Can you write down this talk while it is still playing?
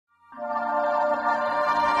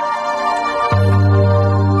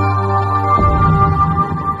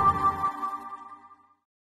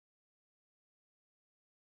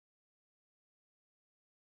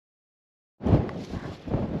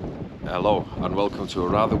and welcome to a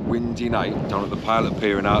rather windy night down at the Pilot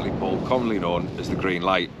Pier in Hartlepool, commonly known as the Green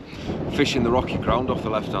Light. Fishing the rocky ground off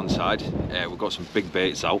the left hand side. We've got some big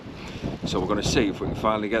baits out, so we're going to see if we can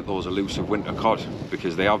finally get those elusive winter cod,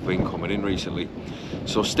 because they have been coming in recently.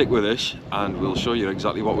 So stick with us and we'll show you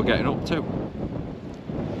exactly what we're getting up to.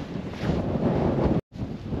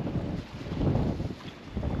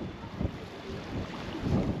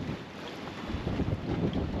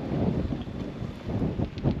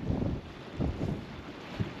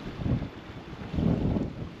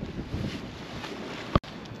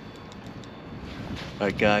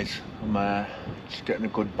 Right guys, I'm just getting a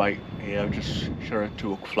good bite here. I've just shot a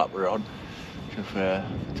 2-hook flapper on, just for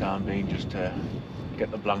the time being, just to get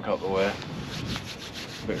the blank out of the way.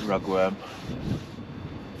 Bit of ragworm.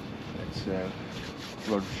 It's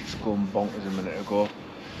rod was just going bonkers a minute ago,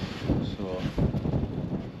 so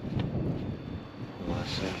let's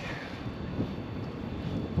see.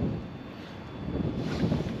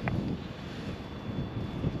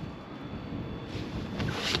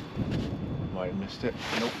 Might have missed it.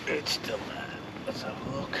 Nope, it's still there. Let's have a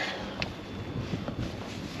look.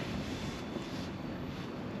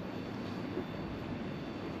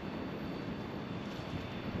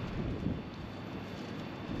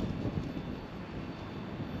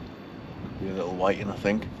 Could be a little whiting, I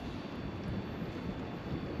think.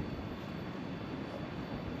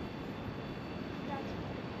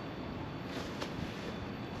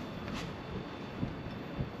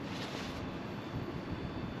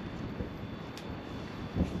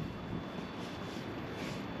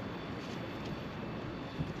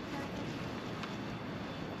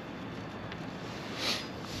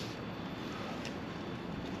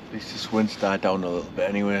 At least this wind's died down a little bit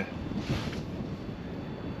anyway.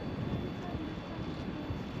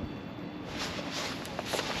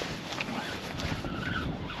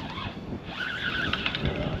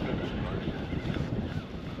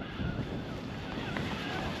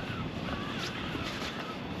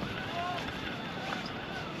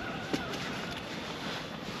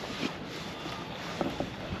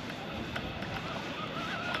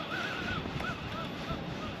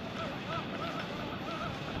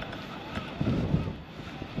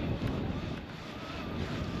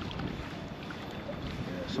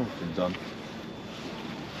 Something's on.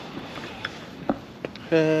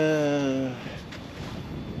 It's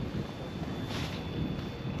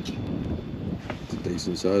a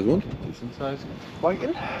decent sized one. Decent size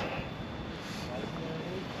whiting.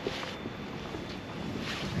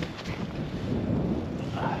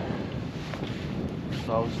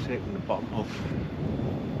 So I was taking the bottom hook.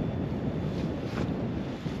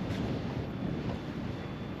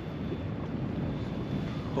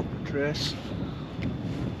 Hook the trace.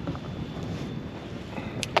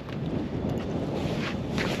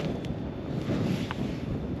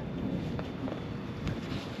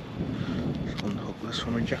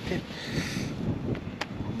 From my jacket.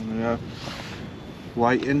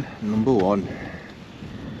 Whiting number 1.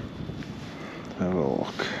 Have a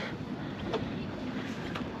look.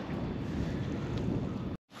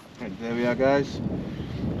 Right, there we are guys.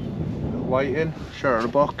 Whiting, shot out of the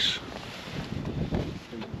box.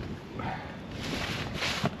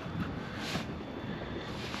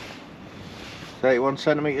 £31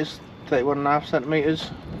 centimetres, 31.5 centimetres.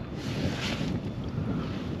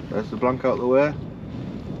 There's the blank out of the way.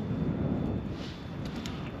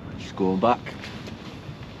 Going back.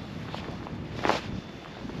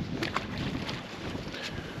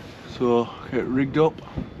 So get rigged up.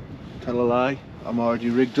 Tell a lie, I'm already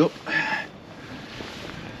rigged up.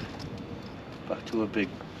 Back to a big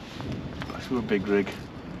rig.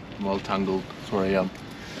 I'm all tangled, that's where I am.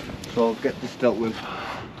 So I'll get this dealt with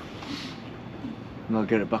and I'll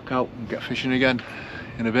get it back out and get fishing again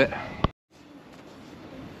in a bit.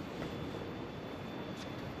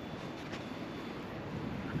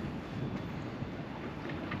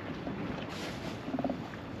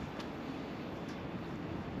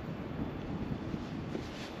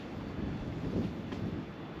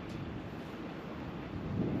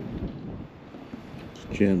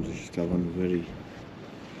 James is just having a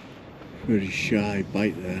very shy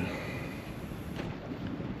bite there.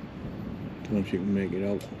 Don't know if you can make it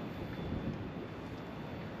out.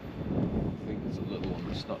 I think it's a little one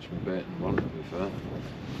that snatched my bait and one, to be fair.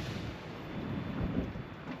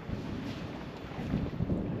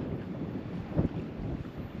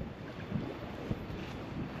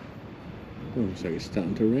 Oh, looks like it's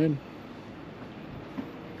starting to rain.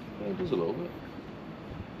 Yeah, it does a little bit.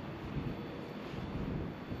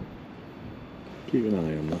 Keep an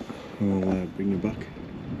eye on that. I'll bring you back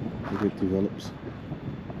if it develops.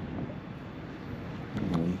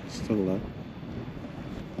 Still there.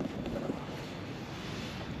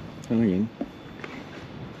 hanging.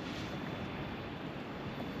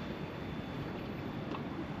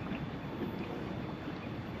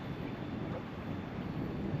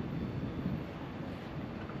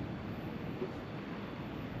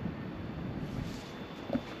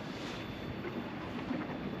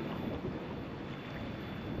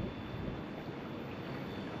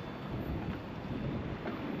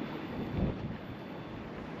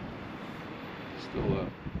 Still there.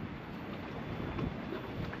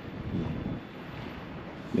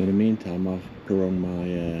 In the meantime, I've put on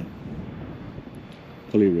my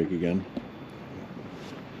pulley rig again.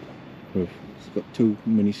 It's got 2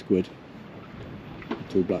 mini squid,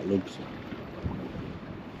 2 black lubs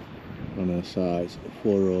on her sides,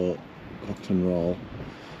 4/0 cotton roll,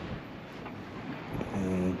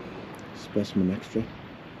 specimen extra,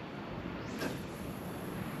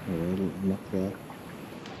 a little mackerel.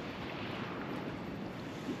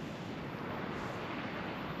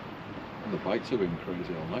 And the bites have been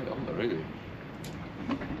crazy all night, haven't they, really?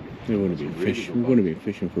 We're going to be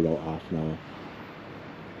fishing for about half an hour.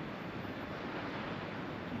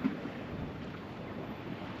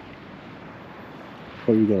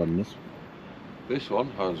 What have you got on this? This one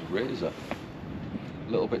has razor.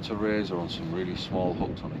 Little bits of razor on some really small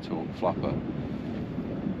hooks on a 2-hook flapper.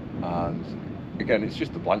 And again, it's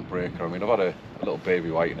just a blank breaker. I mean, I've had a little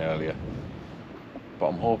baby whiting earlier, but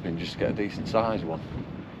I'm hoping just to get a decent sized one,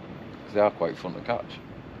 because they are quite fun to catch.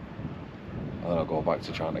 And then I'll go back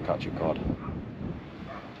to trying to catch a cod.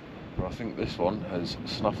 But I think this one has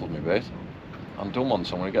snaffled me bait. I'm done one,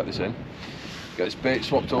 so I'm going to get this in, get this bait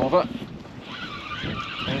swapped over,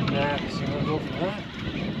 and see where I go from there.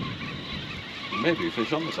 Maybe a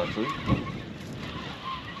fish on this actually.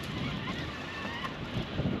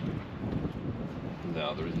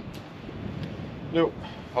 No, there isn't. Nope.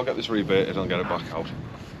 I'll get this rebaited and get it back out.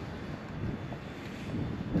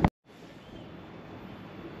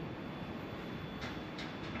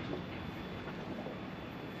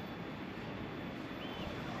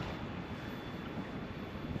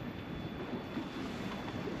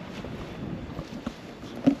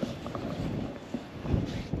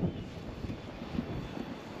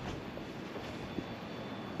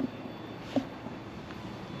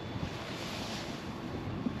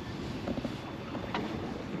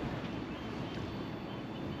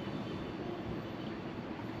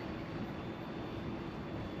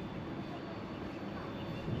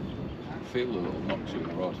 I feel a little knock through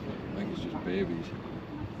the rod. I think it's just babies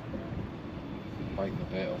biting the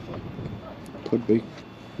bait off them. Could be.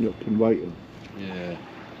 You're up and waiting. Yeah.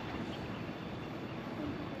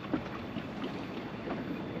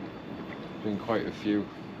 Been quite a few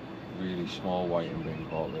really small whiting being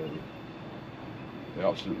caught lately. They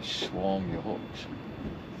absolutely swarm your hooks.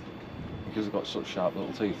 Because they've got such sharp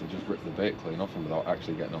little teeth, they just rip the bait clean off them without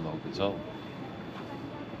actually getting on the hook itself.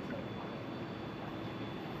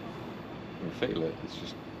 You feel it, it's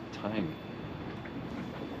just tiny.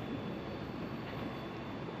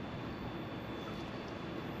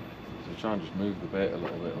 So try and just move the bait a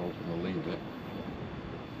little bit, hoping they'll leave it.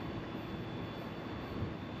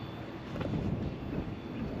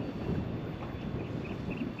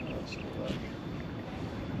 That's still there.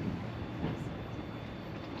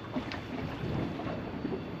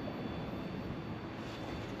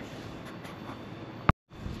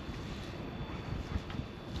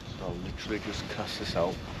 So I'll literally just cast this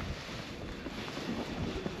out.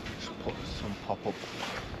 Just put some pop-up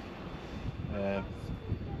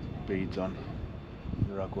beads on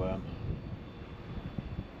the ragworm.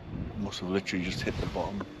 Must have literally just hit the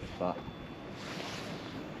bottom of that.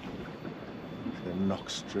 It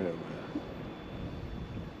knocks straight away.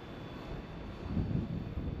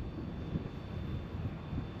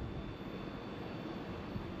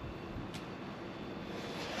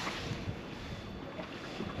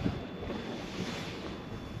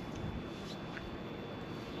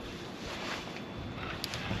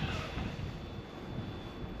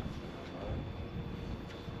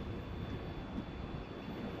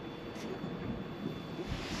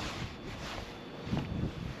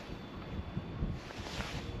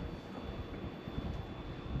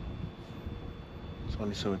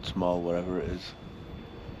 Only something small, whatever it is.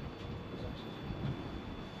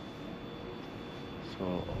 So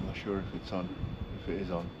I'm not sure if it's on. If it is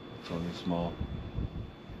on, it's only small.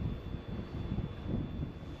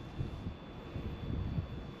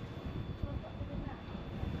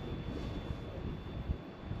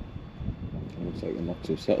 It looks like the knocks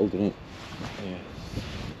have settled, doesn't it? Yeah.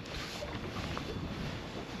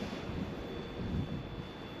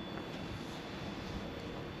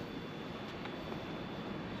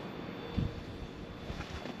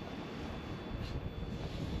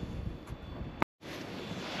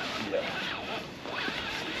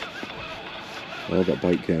 Well, that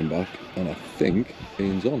bite came back, and I think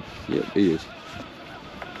Ian's on. Yep, he is.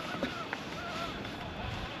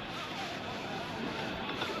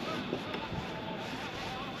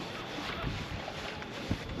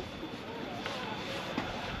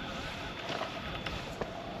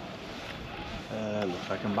 Looks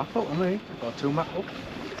like a mackerel to me. Got 2 mackerel.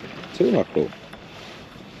 2 mackerel.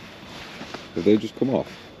 Have they just come off?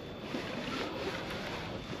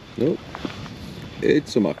 Nope.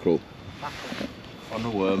 It's a mackerel. On a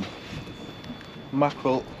worm.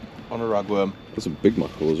 Mackerel on a ragworm. That's a big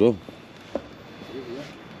mackerel as well.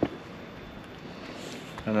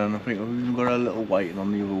 And then I think we've even got a little whiting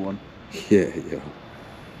on the other one. Yeah.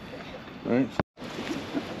 Right.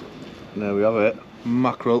 And there we have it.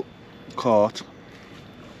 Mackerel caught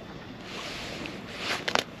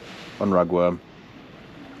on ragworm.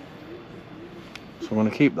 So I'm going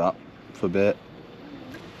to keep that for bait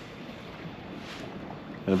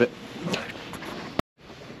in a bit.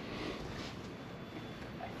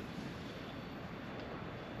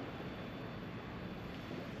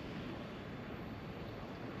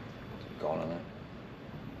 Gone on it.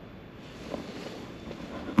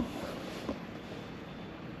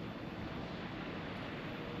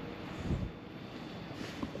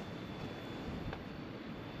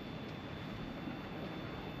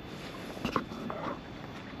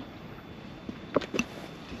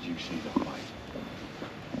 Did you see that bite?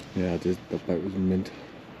 Yeah, I did. That bite was mint.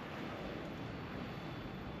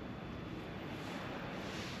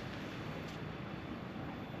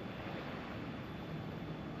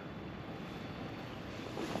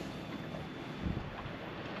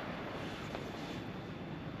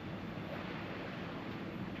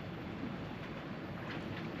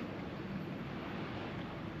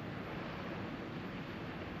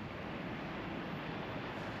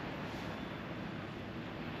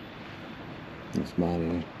 That's mad,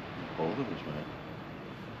 isn't it? Both of us, mate.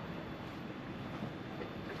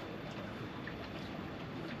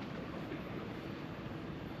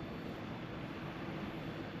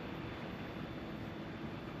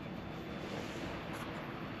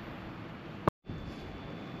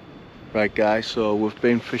 Right guys, so we've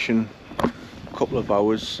been fishing a couple of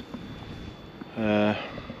hours,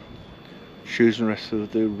 choosing the rest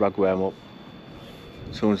of the ragworm up.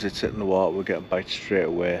 As soon as it's hitting the water we're getting bites straight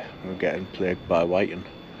away. We're getting plagued by whiting.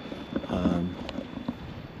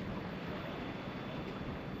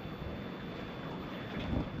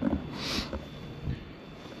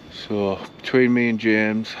 So between me and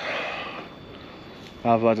James,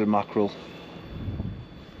 I've had a mackerel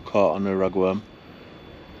caught on a ragworm.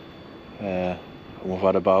 And we've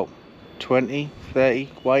had about 20, 30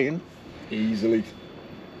 whiting. Easily.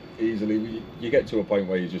 You get to a point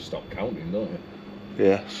where you just stop counting, don't you?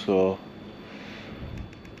 Yeah, so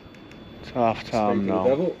it's half time now.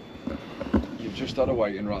 Devil, you've just had a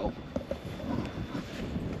whiting rattle.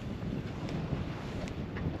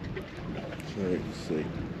 So you can see.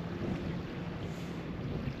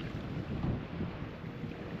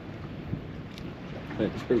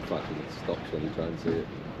 It's true fact that it stops when you try and see it.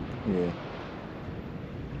 Yeah.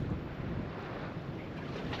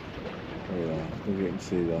 Yeah, I think you can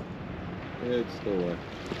see that. Yeah, it's still there.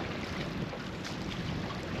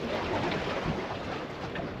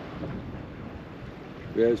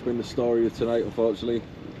 Yeah, it's been the story of tonight, unfortunately.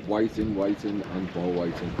 Whiting, and more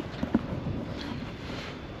whiting.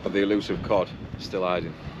 But the elusive cod still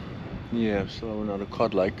hiding. Yeah, so we're not a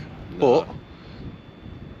cod like. Nah.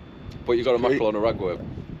 But you got a mackerel on a ragworm.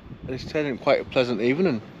 It's turning quite a pleasant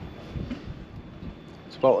evening.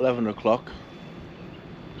 It's about 11 o'clock.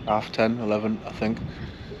 Half 10, 11 I think.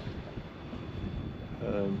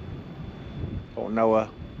 About an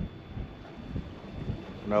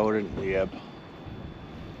hour into the ebb.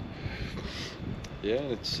 Yeah,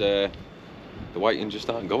 it's the whiting just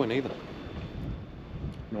aren't going either.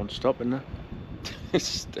 Non-stop, isn't it? It's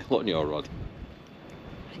still on your rod.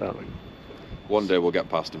 Exactly. One day we'll get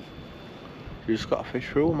past him. You just got to fish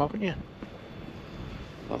through them, haven't you?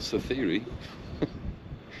 That's the theory.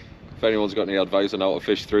 If anyone's got any advice on how to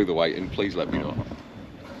fish through the whiting, please let me know.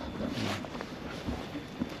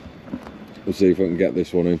 We'll see if we can get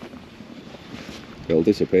this one in. It'll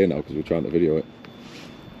disappear now because we're trying to video it.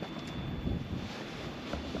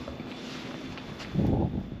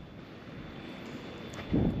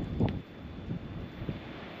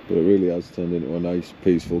 But it really has turned into a nice,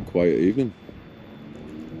 peaceful, quiet evening.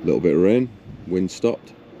 A little bit of rain, wind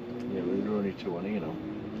stopped. Yeah, we're only 2 you know.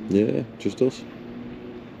 Yeah, just us.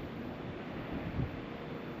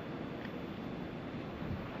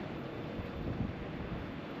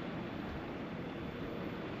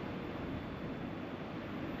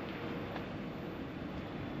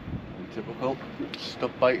 Typical.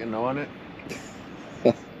 Stop biting now, isn't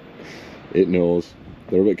it? It knows.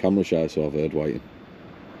 They're a bit camera shy, so I've heard whiting.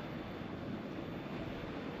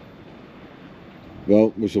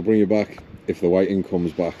 Well, we shall bring you back if the whiting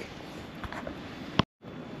comes back.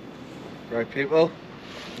 Right people,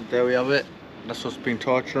 there we have it. That's what's been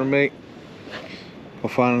torturing me. I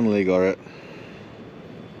finally got it.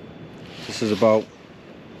 This is about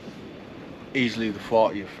easily the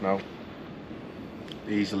 40th now.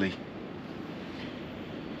 Easily.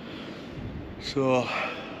 So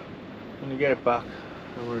when you get it back,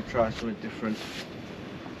 I'm going to try something different.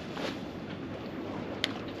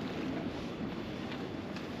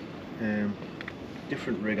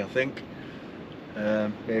 Different rig, I think.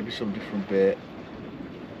 Maybe some different bait.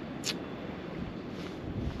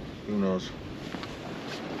 Who knows?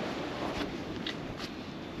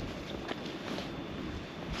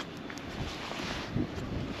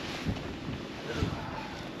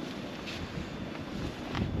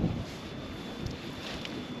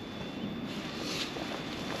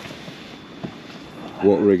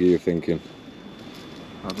 What rig are you thinking?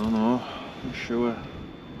 I don't know. I'm sure.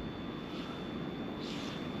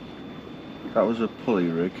 That was a pulley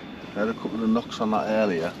rig. I had a couple of knocks on that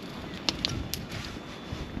earlier.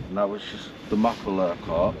 And that was just the mackerel that I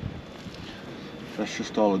caught. That's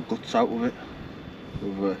just all the guts out of it.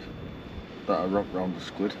 That I wrapped around the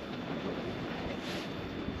squid.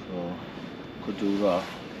 So, could do that.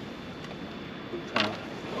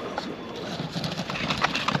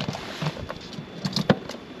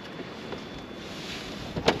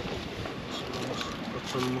 Got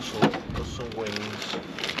some muscle, got some wings,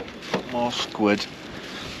 more squid.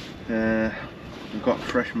 We've got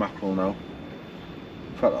fresh mackerel now.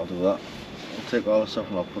 In fact, I'll do that. I'll take all this off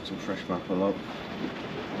and I'll put some fresh mackerel out.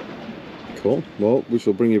 Cool. Well, we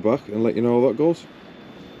shall bring you back and let you know how that goes.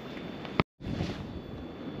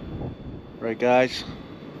 Right guys,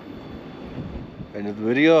 end of the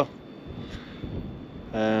video.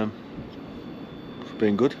 It's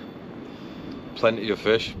been good. Plenty of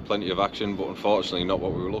fish, plenty of action, but unfortunately not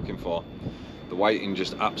what we were looking for. The whiting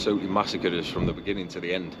just absolutely massacred us from the beginning to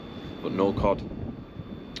the end, but no cod.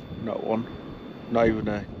 Not one. Not even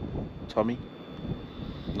a Tommy.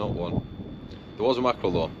 Not one. There was a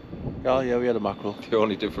mackerel though. Oh yeah, we had a mackerel. The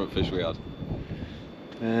only different fish we had.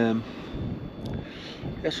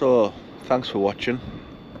 Yeah, so thanks for watching.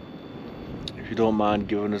 If you don't mind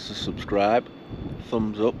giving us a subscribe,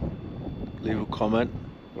 thumbs up, leave a comment.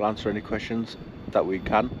 We'll answer any questions that we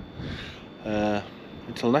can.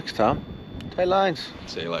 Until next time, tight lines.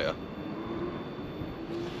 See you later.